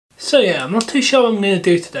So yeah, I'm not too sure what I'm going to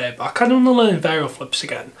do today, but I kind of want to learn varial flips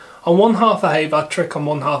again. On one half I hate that trick, on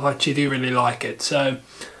one half I actually do really like it. So,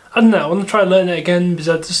 I don't know, I want to try and learn it again because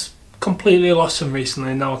I just completely lost them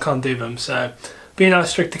recently and now I can't do them. So, be a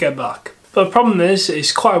nice trick to get back. But the problem is,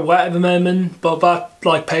 it's quite wet at the moment, but that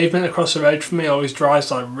like pavement across the road for me always dries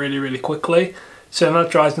like really quickly. So when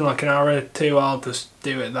that dries in like an hour or two, I'll just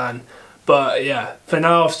do it then. But yeah, for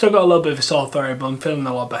now I've still got a little bit of a sore throat, but I'm feeling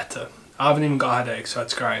a lot better. I haven't even got a headache, so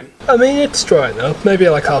it's great. I mean, it's dry now. Maybe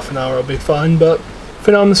like half an hour will be fine, but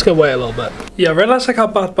for now I'm just going to wait a little bit. Yeah, I realise like how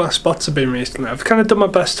bad my spots have been recently. I've kind of done my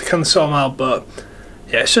best to kind of sort them out, but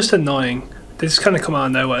yeah, it's just annoying. They just kind of come out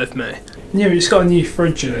of nowhere with me. Yeah, we just got a new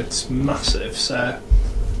fridge and it's massive, so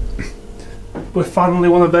we're finally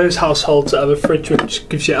one of those households that have a fridge which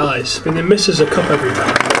gives you ice. I mean, it misses a cup every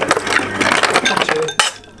time. Actually,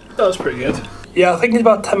 that was pretty good. Yeah, I think in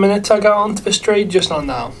about 10 minutes I got onto the street, just not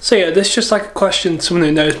now. So yeah, this is just like a question to someone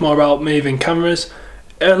who knows more about me than cameras.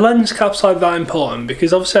 Are lens caps like that important?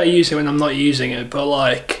 Because obviously I use it when I'm not using it, but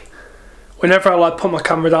like whenever I like put my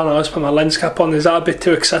camera down, I always put my lens cap on. Is that a bit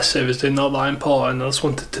too excessive? Is it not that important? I just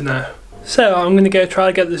wanted to know. So I'm going to go try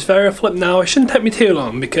to get this varial flip now. It shouldn't take me too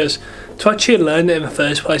long because to actually learn it in the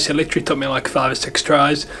first place, it literally took me like 5 or 6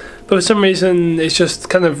 tries. But for some reason, it's just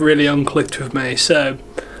kind of really unclicked with me. So,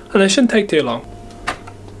 and it shouldn't take too long.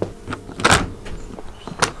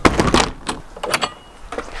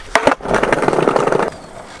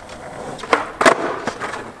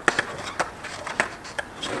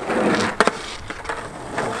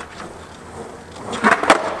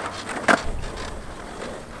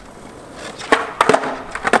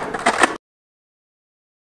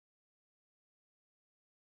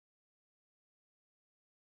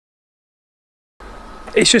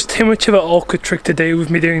 It's just too much of an awkward trick to do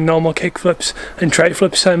with me doing normal kick flips and tray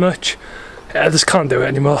flips so much. I just can't do it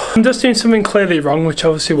anymore. I'm just doing something clearly wrong, which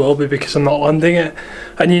obviously will be because I'm not landing it.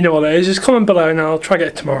 And you know what it is, just comment below and I'll try to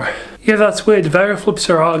get it tomorrow. Yeah, that's weird. Varial flips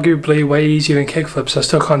are arguably way easier than kick flips. I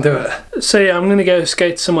still can't do it. So yeah, I'm going to go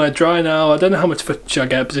skate somewhere dry now. I don't know how much footage I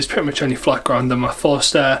get, but it's pretty much only flat ground on my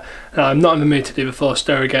forced air. And I'm not in the mood to do the forced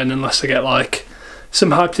air again unless I get like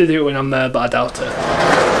some hype to do it when I'm there, but I doubt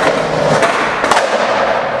it.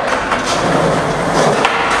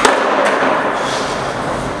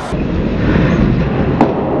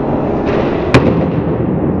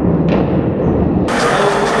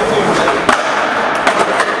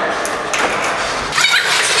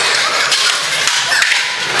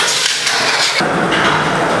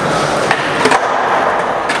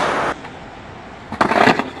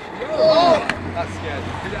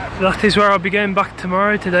 That is where I'll be going back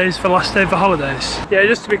tomorrow. Today's the last day of the holidays. Yeah,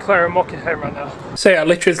 just to be clear, I'm walking home right now. So yeah, I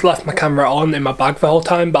literally just left my camera on in my bag the whole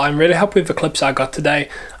time, but I'm really happy with the clips I got today.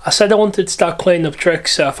 I said I wanted to start cleaning up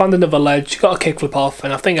tricks, so I found another ledge, got a kickflip off,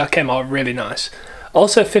 and I think I came out really nice.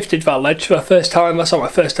 Also 50'd that ledge for the first time. That's not my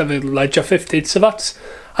first ever ledge I 50'd, so that's,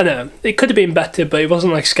 I know, it could have been better, but it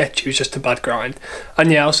wasn't like sketchy, it was just a bad grind.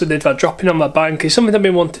 And yeah, I also did that dropping on my bank. It's something I've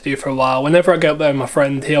been wanting to do for a while. Whenever I go up there with my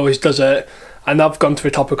friend, he always does it. And I've gone to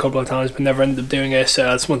the top a couple of times but never ended up doing it, so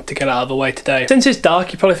I just wanted to get out of the way today. Since it's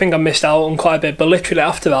dark, you probably think I missed out on quite a bit, but literally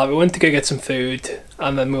after that we went to go get some food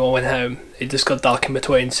and then we all went home. It just got dark in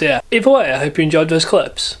between, so yeah. Either way, I hope you enjoyed those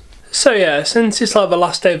clips. So yeah, since it's like the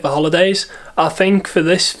last day of the holidays, I think for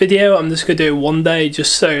this video I'm just going to do one day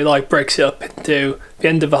just so it like breaks it up into the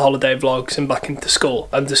end of the holiday vlogs and back into school.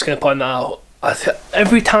 I'm just going to point that out.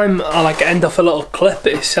 Every time I like end off a little clip,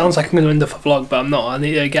 it sounds like I'm going to end off a vlog, but I'm not. I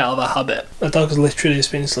need to get out of that habit. My dog's literally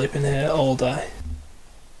just been sleeping here all day.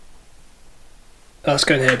 That's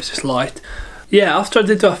going here because it's light. Yeah, after I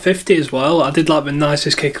did that 50 as well, I did like the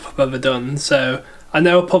nicest kickflip I've ever done, so I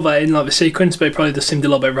know I put that in like the sequence, but it probably just seemed a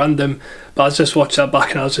little bit random. But I just watched that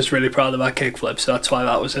back and I was just really proud of that kickflip, so that's why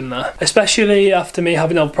that was in there. Especially after me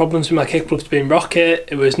having all problems with my kickflips being rocket,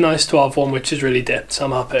 it was nice to have one which is really dipped, so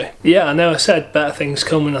I'm happy. Yeah, I know I said better things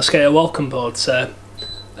come when I skate a welcome board, so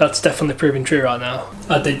that's definitely proving true right now.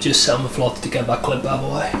 I did just sit on the floor to get that clip out of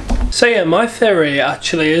the way. So yeah, my theory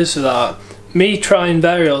actually is that me trying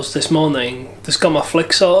varials this morning just got my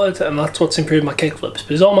flick sorted, and that's what's improved my kickflips,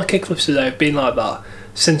 because all my kickflips today have been like that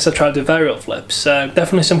since I tried the varial flips, so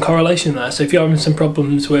definitely some correlation there. So if you're having some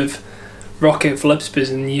problems with rocket flips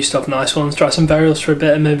because you used to have nice ones, try some varials for a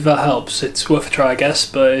bit and maybe that helps. It's worth a try I guess,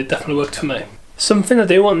 but it definitely worked for me. Something I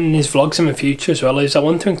do want in these vlogs in the future as well is I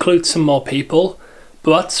want to include some more people,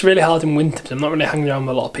 but that's really hard in winter. I'm not really hanging around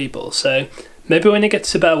with a lot of people, so maybe when it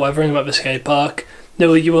gets to better weather and we're at the skate park,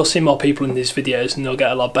 no, you will see more people in these videos and they'll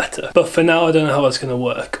get a lot better. But for now, I don't know how that's going to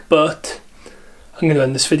work. But I'm going to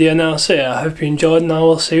end this video now. So yeah, I hope you enjoyed and I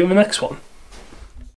will see you in the next one.